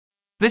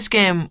This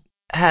game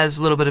has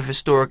a little bit of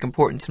historic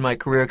importance in my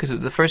career because it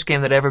was the first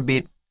game that I ever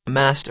beat a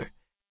master.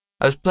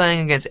 I was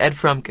playing against Ed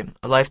Frumkin,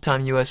 a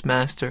lifetime U.S.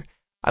 master.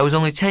 I was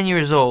only 10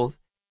 years old,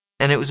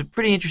 and it was a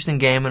pretty interesting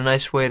game and a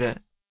nice way to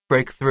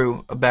break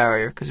through a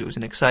barrier because it was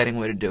an exciting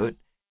way to do it.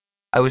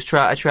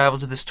 I traveled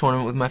to this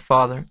tournament with my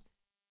father,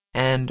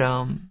 and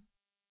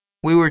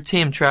we were a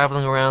team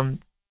traveling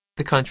around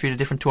the country to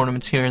different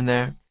tournaments here and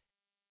there.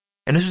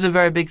 And this was a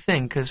very big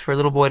thing because for a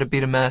little boy to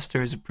beat a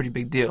master is a pretty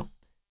big deal.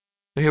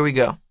 So here we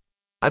go.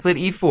 I played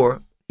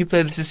e4. He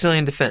played the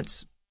Sicilian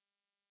defense.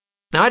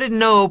 Now, I didn't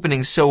know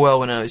openings so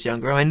well when I was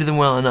younger. I knew them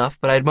well enough,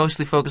 but I'd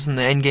mostly focused on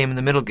the endgame and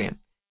the middle game.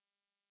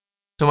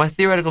 So my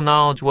theoretical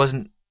knowledge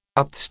wasn't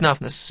up to snuff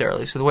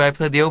necessarily, so the way I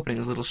played the opening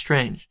was a little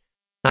strange.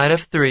 Knight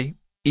f3,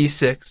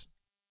 e6,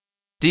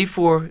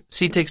 d4,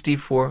 c takes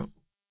d4,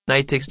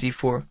 knight takes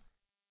d4,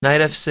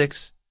 knight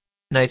f6,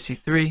 knight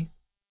c3,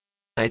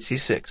 knight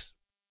c6.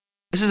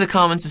 This is a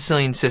common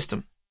Sicilian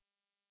system.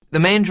 The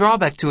main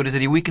drawback to it is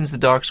that he weakens the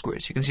dark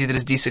squares. You can see that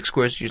his d6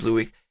 square is usually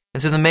weak.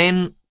 And so the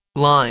main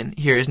line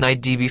here is knight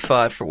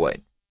db5 for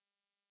white.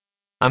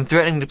 I'm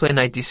threatening to play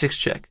knight d6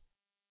 check.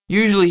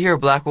 Usually here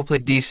black will play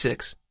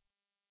d6.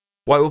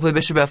 White will play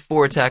bishop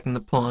f4 attacking the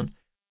pawn.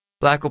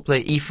 Black will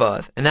play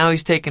e5. And now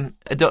he's taken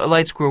a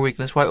light square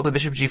weakness. White will play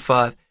bishop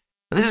g5.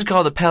 And this is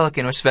called the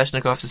Pelican or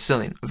Sveshnikov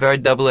Sicilian, a very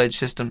double-edged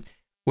system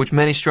which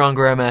many strong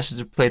grandmasters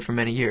have played for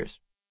many years.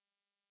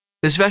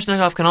 The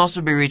Sveshnikov can also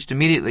be reached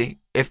immediately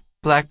if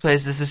black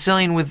plays the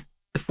Sicilian with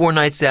the 4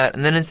 knights out,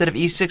 and then instead of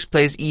e6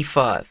 plays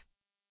e5.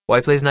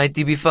 White plays knight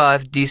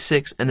db5,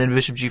 d6, and then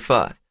bishop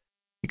g5.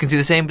 You can see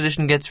the same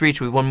position gets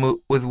reached with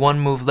one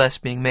move less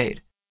being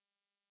made.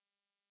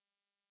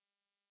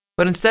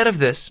 But instead of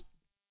this,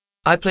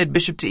 I played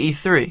bishop to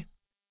e3,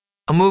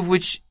 a move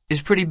which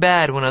is pretty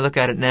bad when I look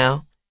at it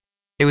now.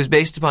 It was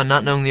based upon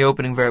not knowing the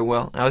opening very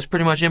well. I was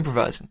pretty much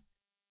improvising.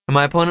 And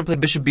my opponent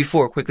played bishop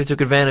b4, quickly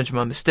took advantage of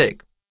my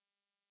mistake.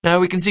 Now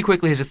we can see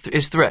quickly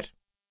his threat.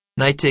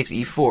 Knight takes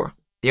e4.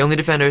 The only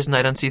defender is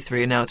knight on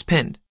c3, and now it's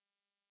pinned.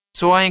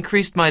 So I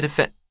increased my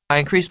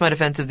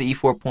defense of the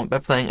e4 point by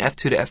playing f2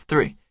 to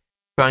f3,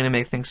 trying to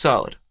make things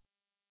solid.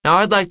 Now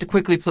I'd like to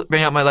quickly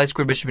bring out my light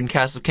squared bishop and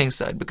castle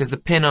kingside, because the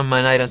pin on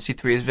my knight on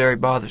c3 is very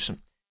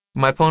bothersome.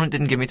 But my opponent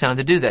didn't give me time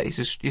to do that.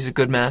 He's a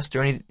good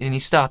master, and he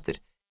stopped it.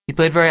 He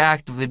played very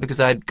actively because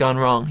I had gone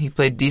wrong. He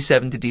played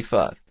d7 to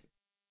d5,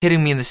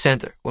 hitting me in the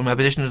center, when my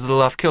position was a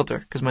little off kilter,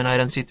 because my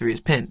knight on c3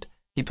 is pinned.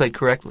 He played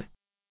correctly.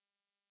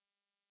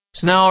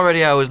 So now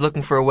already I was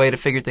looking for a way to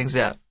figure things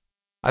out.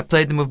 I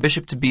played the move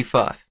bishop to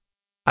b5.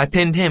 I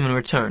pinned him in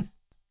return.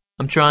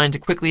 I'm trying to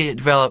quickly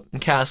develop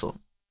and castle,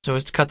 so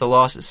as to cut the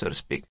losses, so to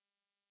speak.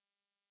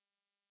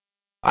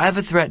 I have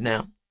a threat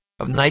now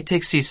of knight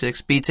takes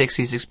c6, b takes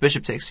c6,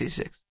 bishop takes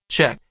c6.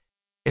 Check.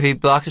 If he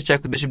blocks his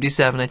check with bishop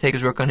d7, I take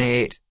his rook on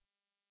a8.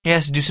 He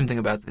has to do something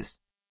about this.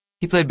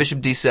 He played bishop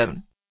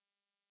d7.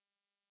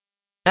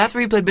 After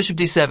he played bishop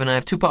d7, I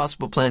have two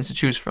possible plans to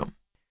choose from.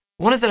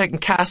 One is that I can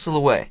castle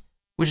away,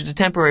 which is a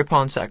temporary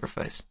pawn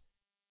sacrifice.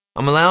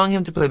 I'm allowing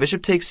him to play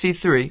bishop takes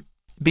c3,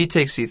 b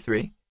takes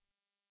c3,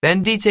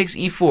 then d takes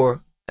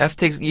e4, f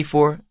takes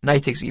e4,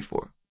 knight takes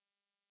e4.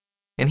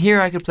 And here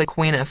I could play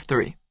queen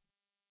f3.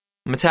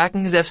 I'm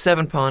attacking his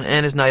f7 pawn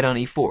and his knight on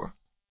e4.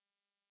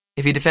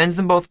 If he defends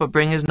them both but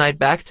brings his knight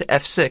back to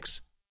f6,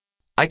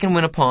 I can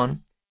win a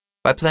pawn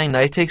by playing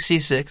knight takes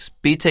c6,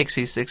 b takes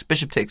c6,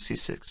 bishop takes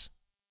c6.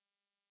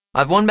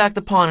 I've won back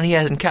the pawn and he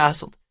hasn't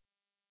castled.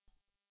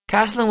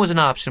 Castling was an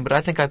option, but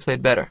I think I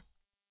played better.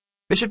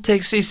 Bishop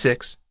takes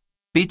c6,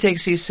 b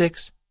takes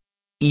c6,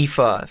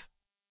 e5.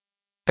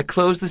 I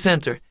close the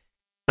center,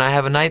 and I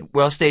have a knight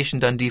well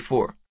stationed on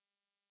d4.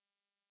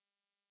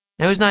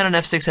 Now his knight on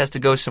f6 has to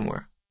go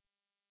somewhere.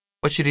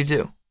 What should he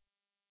do?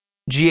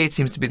 g8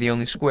 seems to be the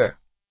only square,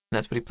 and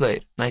that's what he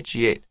played, knight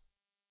g8.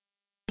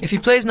 If he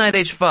plays knight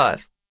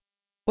h5,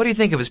 what do you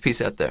think of his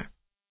piece out there?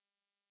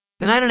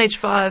 The knight on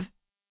h5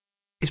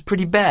 is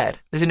pretty bad.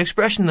 There's an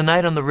expression, the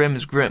knight on the rim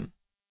is grim.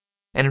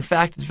 And in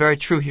fact, it's very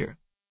true here.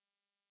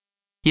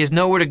 He has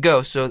nowhere to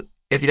go, so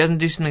if he doesn't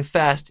do something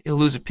fast, he'll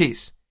lose a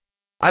piece.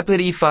 I played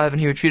e5 and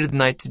he retreated the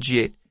knight to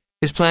g8.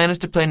 His plan is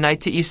to play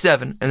knight to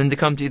e7 and then to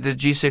come to either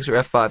g6 or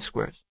f5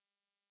 squares.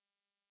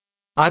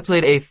 I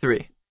played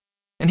a3,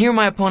 and here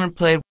my opponent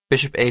played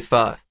bishop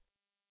a5.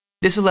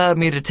 This allowed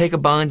me to take a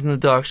bind in the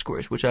dark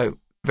squares, which I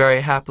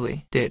very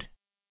happily did.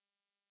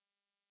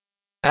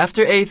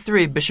 After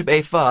a3, bishop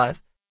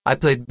a5, I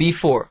played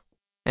b4,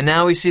 and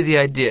now we see the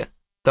idea.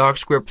 Dark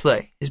square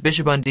play. His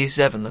bishop on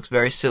d7 looks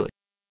very silly.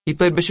 He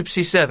played bishop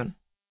c7.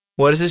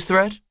 What is his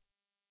threat?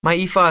 My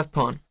e5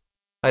 pawn.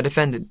 I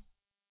defended.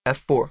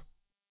 f4.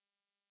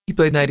 He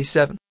played knight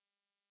e7.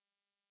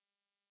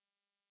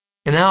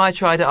 And now I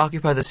try to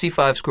occupy the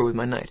c5 square with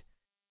my knight.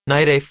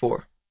 Knight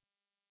a4.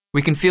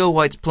 We can feel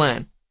White's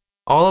plan.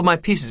 All of my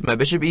pieces, my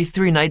bishop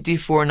e3, knight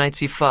d4, knight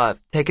c5,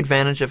 take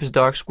advantage of his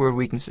dark squared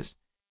weaknesses.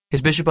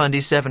 His bishop on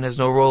d7 has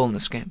no role in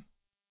this game.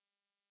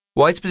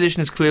 White's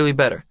position is clearly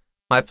better.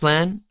 My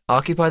plan,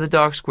 occupy the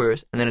dark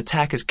squares and then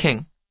attack his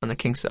king on the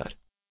king side.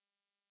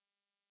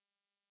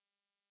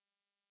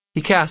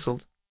 He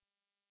castled,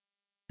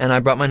 and I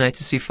brought my knight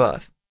to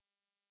c5.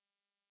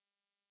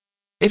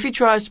 If he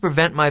tries to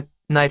prevent my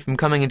knight from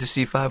coming into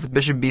c5 with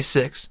bishop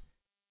b6,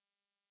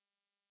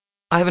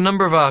 I have a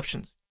number of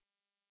options.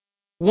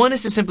 One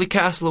is to simply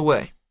castle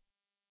away.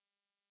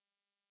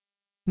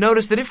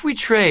 Notice that if we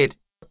trade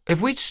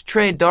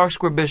dark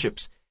square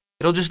bishops,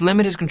 it'll just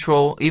limit his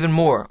control even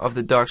more of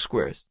the dark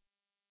squares.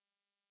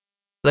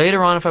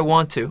 Later on, if I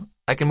want to,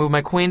 I can move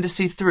my queen to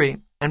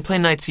c3 and play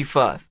knight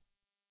c5, so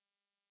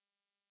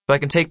I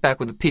can take back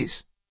with a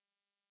piece.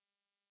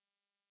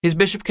 His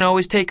bishop can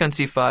always take on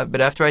c5,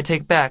 but after I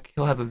take back,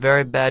 he'll have a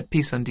very bad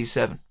piece on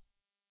d7.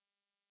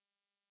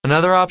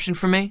 Another option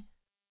for me,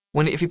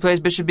 if he plays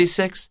bishop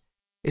b6,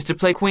 is to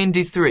play queen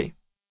d3.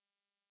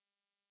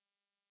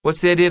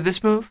 What's the idea of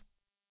this move?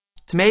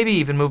 To maybe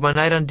even move my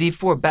knight on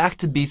d4 back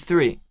to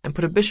b3 and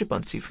put a bishop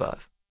on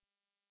c5.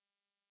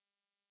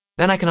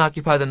 Then I can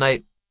occupy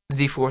the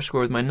d4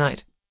 square with my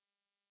knight.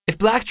 If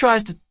black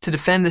tries to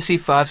defend the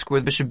c5 square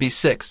with bishop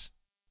b6,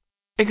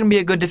 it can be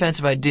a good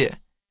defensive idea.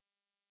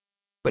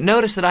 But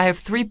notice that I have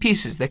 3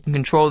 pieces that can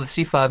control the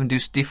c5 and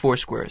d4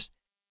 squares,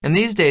 and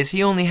these days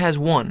he only has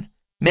 1.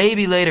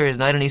 Maybe later his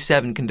knight on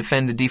e7 can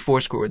defend the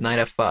d4 square with knight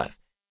f5,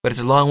 but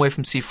it's a long way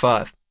from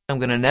c5. I'm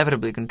going to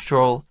inevitably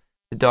control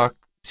the dark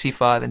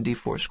c5 and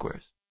d4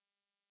 squares.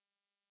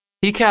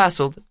 He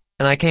castled,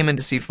 and I came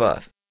into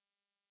c5.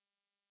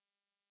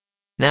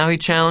 Now he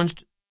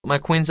challenged my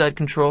queenside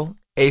control,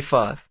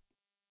 a5.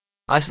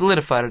 I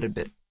solidified it a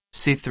bit,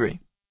 c3.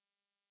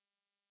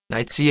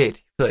 Knight c8,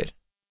 he played.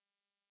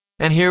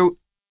 And here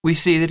we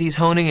see that he's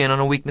honing in on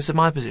a weakness of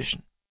my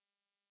position.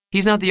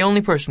 He's not the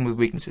only person with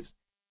weaknesses.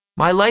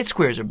 My light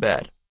squares are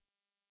bad.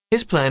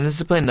 His plan is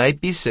to play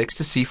knight b6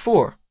 to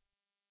c4.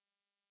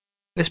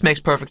 This makes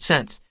perfect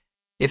sense.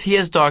 If he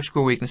has dark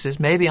square weaknesses,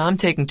 maybe I'm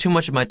taking too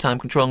much of my time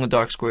controlling the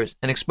dark squares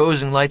and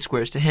exposing light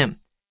squares to him.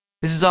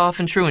 This is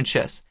often true in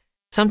chess.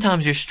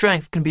 Sometimes your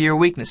strength can be your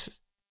weaknesses.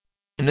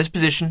 In this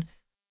position,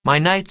 my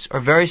knights are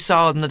very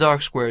solid in the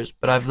dark squares,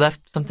 but I've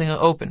left something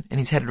open, and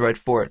he's headed right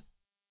for it.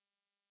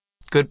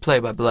 Good play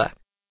by black.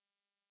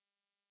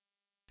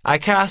 I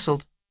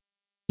castled.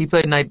 He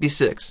played knight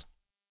b6.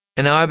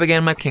 And now I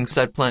began my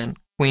kingside plan,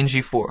 queen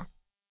g4.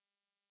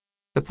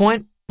 The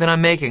point that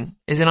I'm making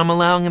is that I'm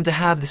allowing him to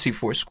have the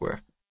c4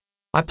 square.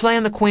 My play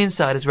on the queen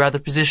side is rather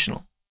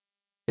positional.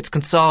 It's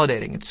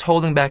consolidating, it's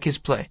holding back his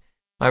play.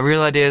 My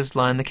real ideas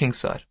lie on the king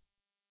side.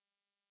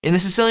 In the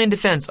Sicilian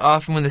defense,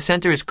 often when the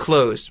center is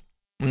closed,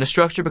 when the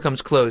structure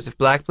becomes closed, if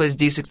black plays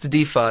d6 to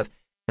d5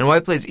 and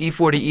white plays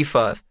e4 to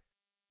e5,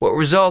 what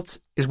results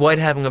is white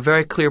having a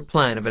very clear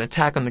plan of an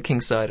attack on the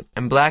king side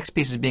and black's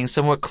pieces being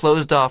somewhat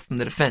closed off from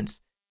the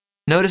defense.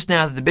 Notice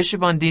now that the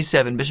bishop on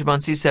d7, bishop on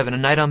c7,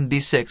 and knight on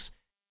b6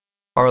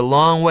 are a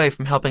long way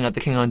from helping out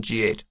the king on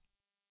g8,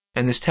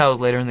 and this tells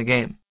later in the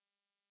game.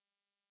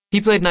 He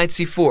played knight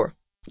c4,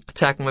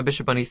 attacking my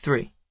bishop on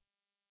e3.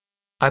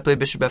 I played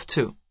bishop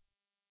f2.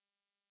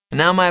 And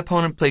now my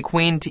opponent played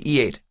queen to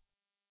e8.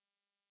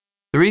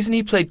 The reason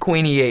he played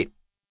queen e8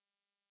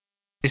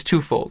 is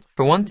twofold.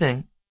 For one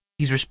thing,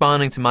 he's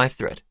responding to my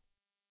threat.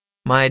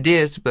 My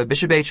idea is to play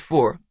bishop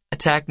h4,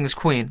 attacking his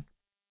queen.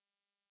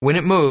 When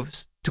it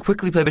moves, to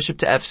quickly play bishop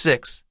to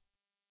f6,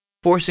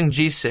 forcing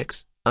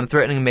g6. I'm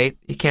threatening mate.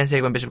 He can't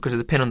take my bishop because of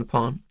the pin on the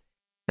pawn.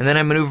 And then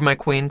I maneuver my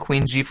queen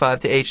g5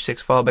 to h6,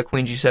 followed by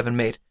queen g7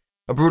 mate.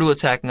 A brutal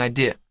attacking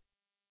idea.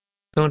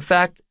 Though in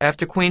fact,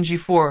 after queen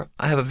g4,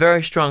 I have a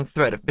very strong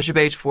threat of bishop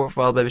h4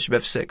 followed by bishop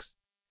f6.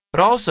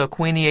 But also,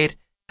 queen e8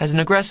 has an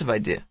aggressive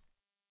idea.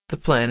 The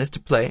plan is to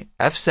play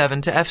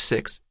f7 to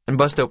f6 and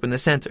bust open the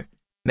center,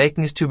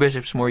 making his 2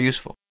 bishops more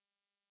useful.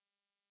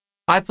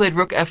 I played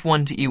rook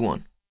f1 to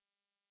e1,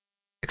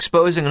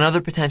 exposing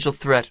another potential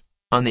threat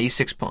on the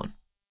e6 pawn.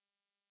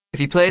 If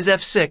he plays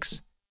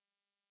f6,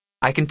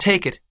 I can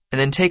take it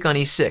and then take on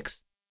e6.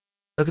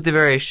 Look at the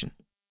variation.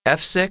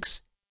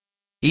 f6,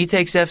 e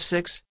takes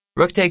f6,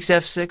 rook takes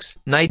f6,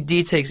 knight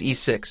d takes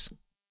e6.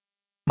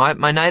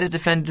 My knight is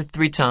defended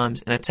 3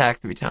 times and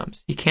attacked 3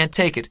 times. He can't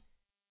take it.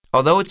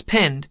 Although it's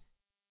pinned,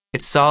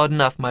 it's solid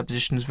enough. My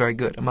position is very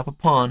good. I'm up a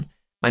pawn.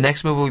 My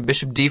next move will be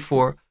bishop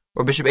d4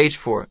 or bishop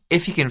h4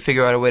 if he can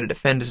figure out a way to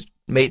defend his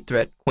mate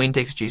threat. Queen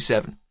takes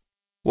g7.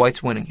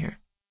 White's winning here.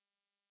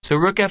 So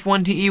rook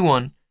f1 to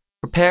e1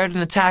 prepared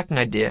an attacking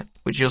idea,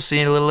 which you'll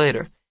see a little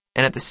later,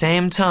 and at the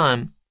same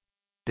time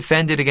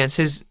defended against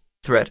his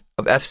threat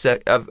of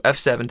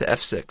f7 to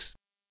f6.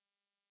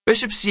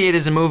 Bishop c8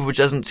 is a move which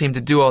doesn't seem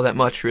to do all that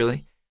much,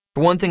 really.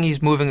 For one thing,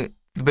 he's moving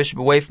the bishop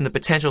away from the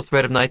potential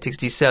threat of knight takes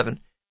d7,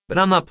 but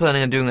I'm not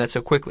planning on doing that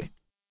so quickly.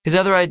 His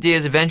other idea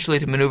is eventually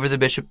to maneuver the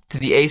bishop to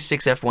the a6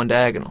 f1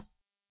 diagonal.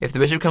 If the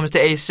bishop comes to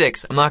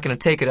a6, I'm not going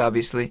to take it,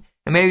 obviously,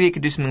 and maybe he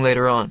could do something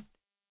later on.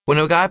 When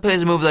a guy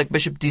plays a move like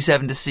bishop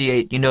d7 to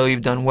c8, you know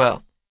you've done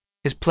well.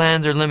 His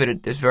plans are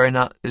limited. There's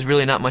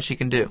really not much he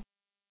can do.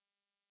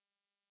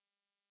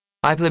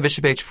 I play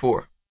bishop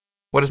h4.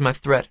 What is my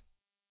threat?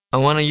 I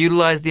want to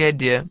utilize the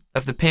idea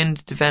of the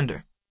pinned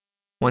defender.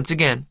 Once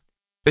again,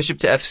 bishop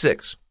to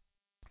f6.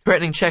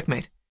 Threatening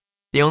checkmate.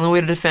 The only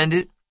way to defend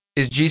it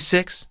is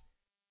g6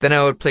 Then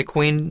I would play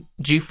queen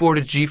g4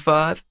 to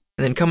g5,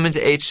 and then come into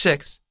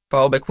h6,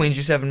 followed by queen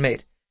g7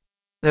 mate.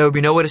 There would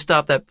be no way to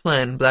stop that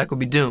plan, and black would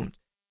be doomed.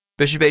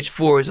 Bishop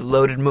h4 is a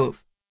loaded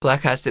move.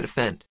 Black has to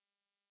defend.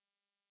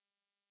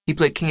 He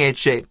played king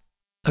h8,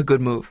 a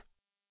good move.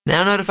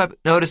 Now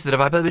notice that if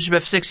I play bishop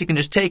f6, he can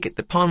just take it.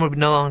 The pawn would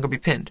no longer be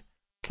pinned.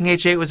 King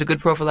h8 was a good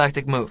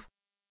prophylactic move.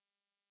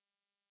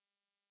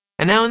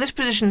 And now in this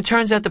position, it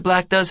turns out that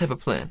black does have a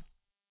plan.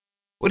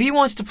 What he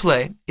wants to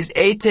play is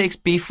a takes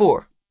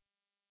b4.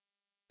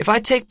 If I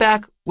take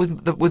back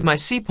with my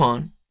c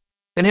pawn,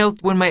 then he'll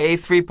win my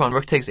a3 pawn.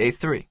 Rook takes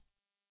a3.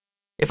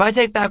 If I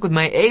take back with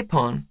my a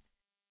pawn,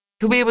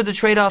 he'll be able to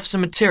trade off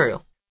some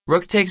material.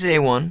 Rook takes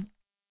a1,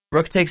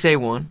 rook takes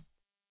a1,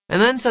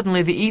 and then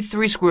suddenly the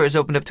e3 square is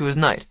opened up to his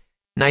knight.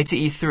 Knight to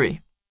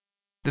e3.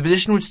 The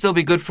position would still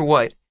be good for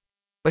white,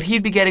 but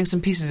he'd be getting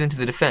some pieces into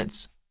the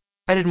defense.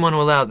 I didn't want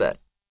to allow that.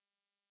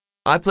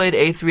 I played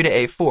a3 to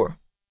a4.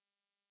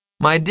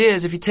 My idea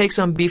is if he takes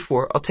on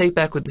b4, I'll take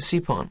back with the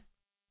c pawn.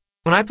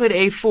 When I played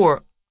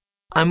a4,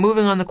 I'm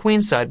moving on the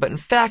queen side, but in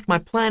fact my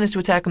plan is to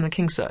attack on the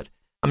king side.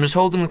 I'm just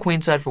holding the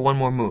queen side for one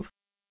more move.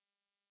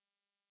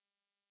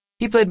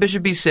 He played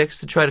bishop b6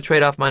 to try to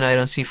trade off my knight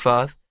on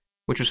c5,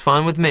 which was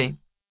fine with me.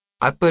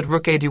 I played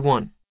rook a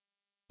d1.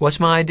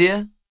 What's my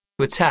idea?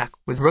 To attack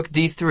with rook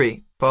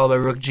d3, followed by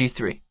rook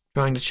g3,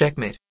 trying to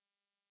checkmate.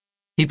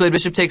 He played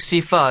bishop takes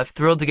c5,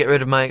 thrilled to get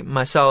rid of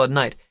my solid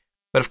knight,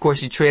 but of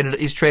course he's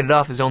traded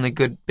off his only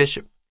good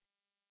bishop.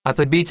 I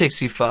played b takes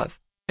c5,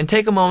 and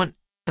take a moment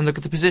and look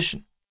at the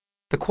position.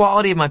 The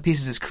quality of my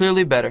pieces is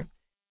clearly better.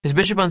 His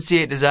bishop on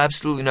c8 does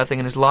absolutely nothing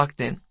and is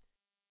locked in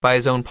by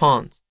his own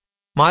pawns.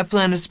 My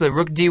plan is to play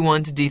rook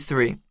d1 to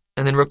d3,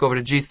 and then rook over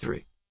to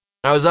g3.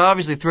 I was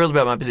obviously thrilled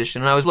about my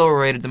position, and I was lower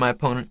rated than my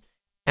opponent,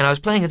 and I was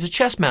playing as a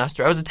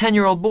chessmaster. I was a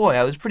 10-year-old boy.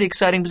 It was a pretty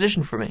exciting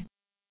position for me.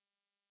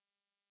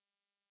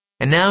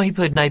 And now he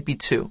played knight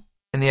b2,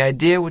 and the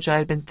idea which I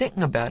had been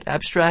thinking about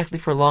abstractly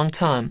for a long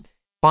time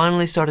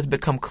finally started to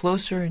become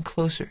closer and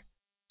closer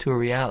to a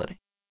reality.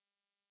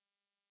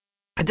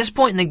 At this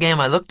point in the game,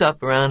 I looked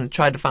up around and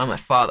tried to find my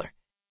father,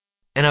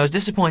 and I was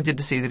disappointed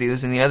to see that he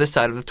was in the other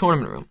side of the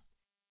tournament room.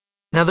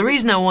 Now, the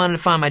reason I wanted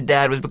to find my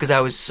dad was because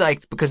I was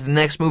psyched because the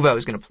next move I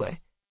was going to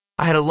play.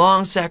 I had a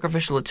long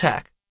sacrificial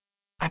attack.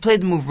 I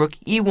played the move rook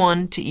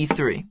e1 to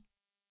e3.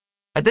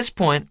 At this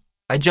point,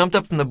 I jumped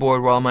up from the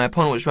board while my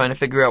opponent was trying to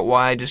figure out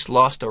why I just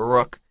lost a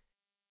rook.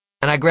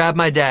 And I grabbed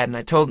my dad and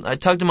I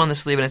tugged him on the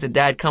sleeve and I said,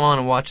 "Dad, come on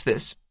and watch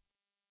this."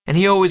 And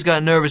he always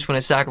got nervous when I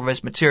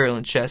sacrificed material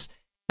in chess,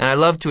 and I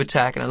love to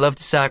attack and I love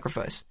to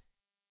sacrifice.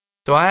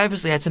 So I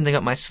obviously had something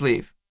up my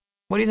sleeve.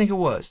 What do you think it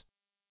was?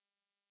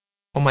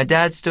 Well, my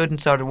dad stood and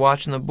started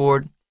watching the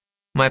board.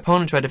 My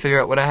opponent tried to figure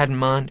out what I had in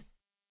mind,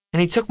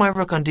 and he took my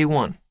rook on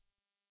d1.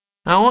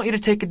 Now I want you to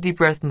take a deep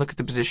breath and look at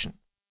the position.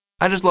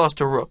 I just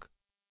lost a rook.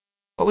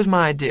 What was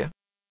my idea?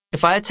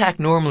 If I attack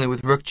normally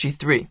with rook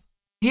g3,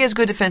 he has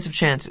good defensive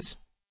chances.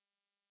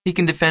 He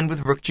can defend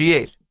with rook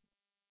g8. It's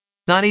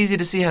not easy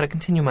to see how to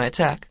continue my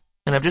attack,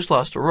 and I've just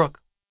lost a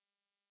rook.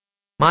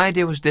 My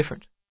idea was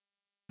different.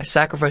 I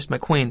sacrificed my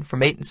queen for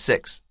mate and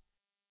 6.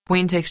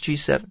 Queen takes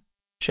g7.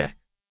 Check.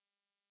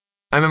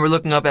 I remember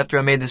looking up after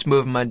I made this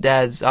move and my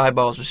dad's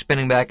eyeballs were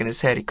spinning back in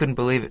his head. He couldn't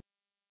believe it.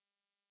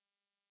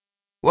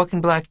 What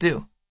can black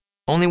do?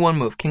 Only one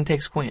move. King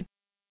takes queen.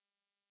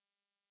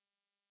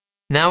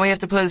 Now we have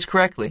to play this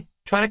correctly.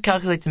 Try to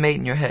calculate the mate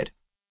in your head.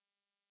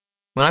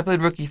 When I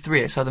played rook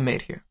e3, I saw the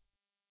mate here.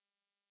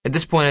 At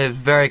this point, I was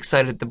very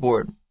excited at the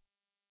board.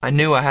 I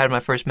knew I had my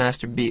first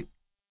master beat.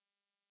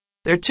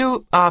 There are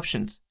two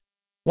options.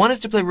 One is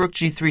to play rook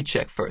g3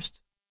 check first.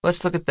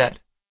 Let's look at that.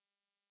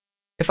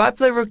 If I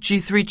play rook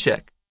g3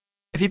 check,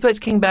 if he plays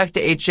king back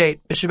to h8,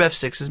 bishop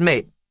f6 is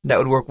mate. That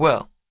would work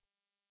well.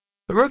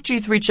 But rook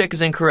g3 check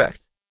is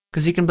incorrect,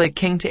 because he can play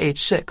king to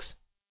h6.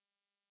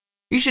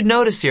 You should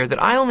notice here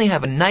that I only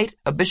have a knight,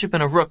 a bishop,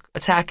 and a rook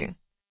attacking.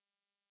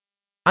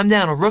 I'm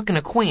down a rook and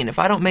a queen. If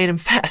I don't mate him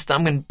fast,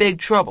 I'm in big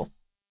trouble.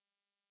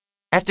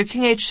 After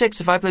king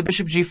h6, if I play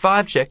bishop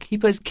g5 check, he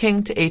plays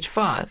king to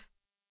h5.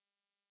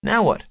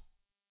 Now what?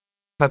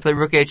 If I play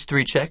rook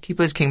h3 check, he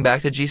plays king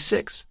back to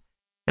g6.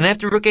 And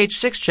after rook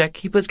h6 check,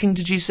 he plays king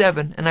to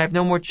g7, and I have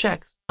no more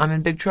checks. I'm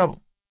in big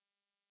trouble.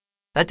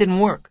 That didn't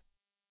work.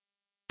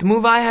 The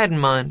move I had in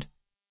mind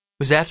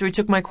was after he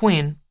took my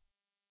queen,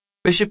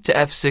 bishop to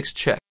f6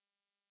 check.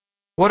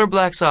 What are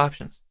black's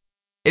options?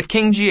 If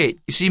king g8,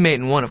 you see mate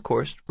in 1, of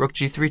course, rook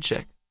g3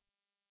 check.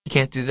 He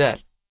can't do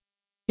that.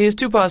 He has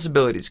two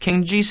possibilities,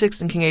 king g6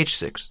 and king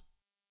h6.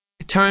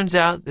 It turns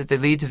out that they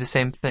lead to the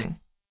same thing.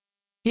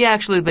 He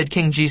actually played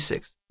king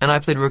g6, and I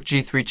played rook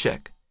g3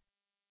 check.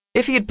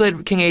 If he had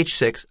played king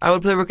h6, I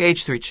would play rook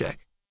h3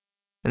 check.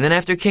 And then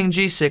after king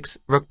g6,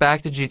 rook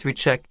back to g3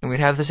 check, and we'd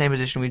have the same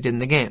position we did in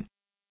the game.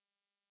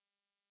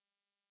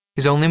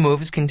 His only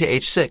move is king to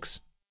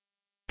h6.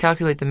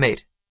 Calculate the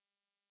mate.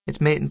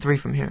 It's mate in 3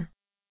 from here.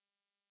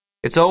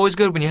 It's always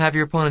good when you have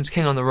your opponent's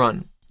king on the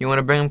run. You want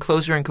to bring him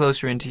closer and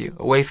closer into you,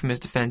 away from his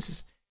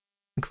defenses,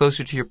 and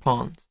closer to your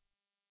pawns,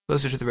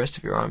 closer to the rest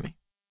of your army.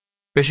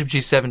 Bishop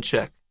g7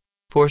 check.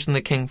 forcing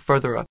the king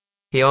further up.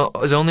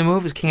 His only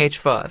move is king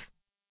h5.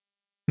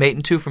 Mate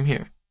and 2 from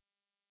here.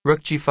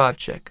 Rook g5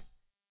 check.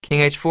 King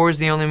h4 is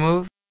the only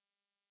move.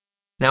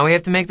 Now we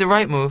have to make the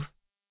right move.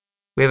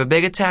 We have a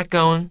big attack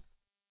going.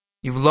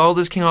 You've lulled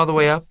this king all the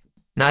way up.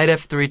 Knight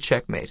f3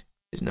 checkmate.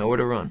 There's nowhere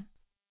to run.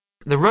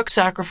 The rook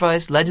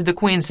sacrifice led to the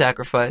queen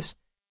sacrifice,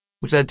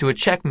 which led to a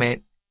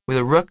checkmate with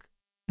a rook,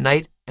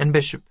 knight, and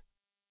bishop.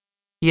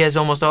 He has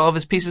almost all of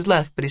his pieces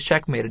left, but he's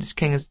checkmated. His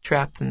king is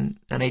trapped on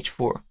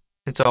h4.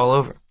 It's all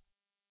over.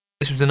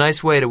 This was a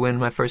nice way to win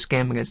my first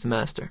game against the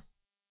master.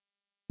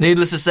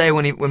 Needless to say,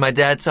 when my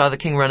dad saw the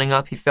king running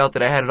up, he felt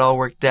that I had it all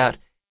worked out,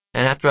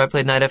 and after I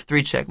played knight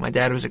f3 check, my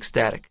dad was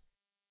ecstatic.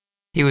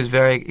 He was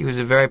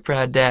a very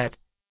proud dad.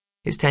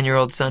 His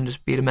 10-year-old son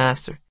just beat a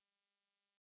master.